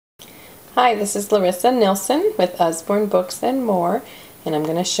Hi, this is Larissa Nilsson with Usborne Books and More, and I'm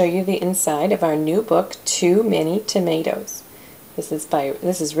going to show you the inside of our new book, Too Many Tomatoes. This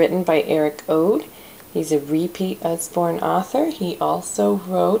is written by Eric Ode. He's a repeat Usborne author. He also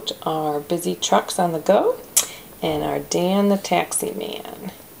wrote our Busy Trucks on the Go and our Dan the Taxi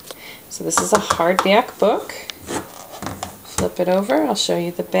Man. So this is a hardback book. Flip it over, I'll show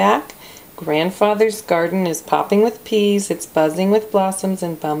you the back. Grandfather's garden is popping with peas, it's buzzing with blossoms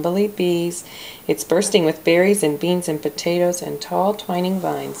and bumblebee bees, it's bursting with berries and beans and potatoes and tall twining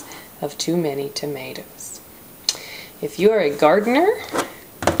vines of too many tomatoes. If you are a gardener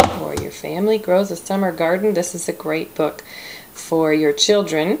or your family grows a summer garden, this is a great book for your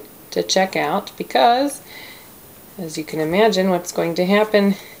children to check out because, as you can imagine what's going to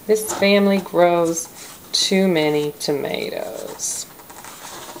happen, this family grows too many tomatoes.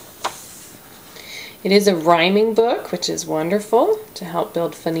 It is a rhyming book, which is wonderful to help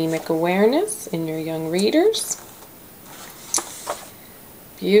build phonemic awareness in your young readers.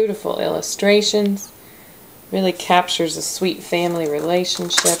 Beautiful illustrations. Really captures a sweet family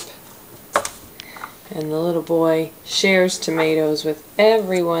relationship. And the little boy shares tomatoes with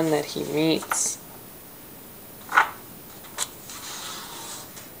everyone that he meets.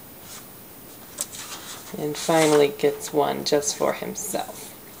 And finally gets one just for himself.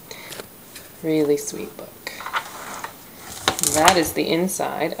 Really sweet book. That is the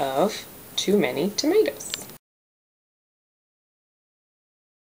inside of Too Many Tomatoes.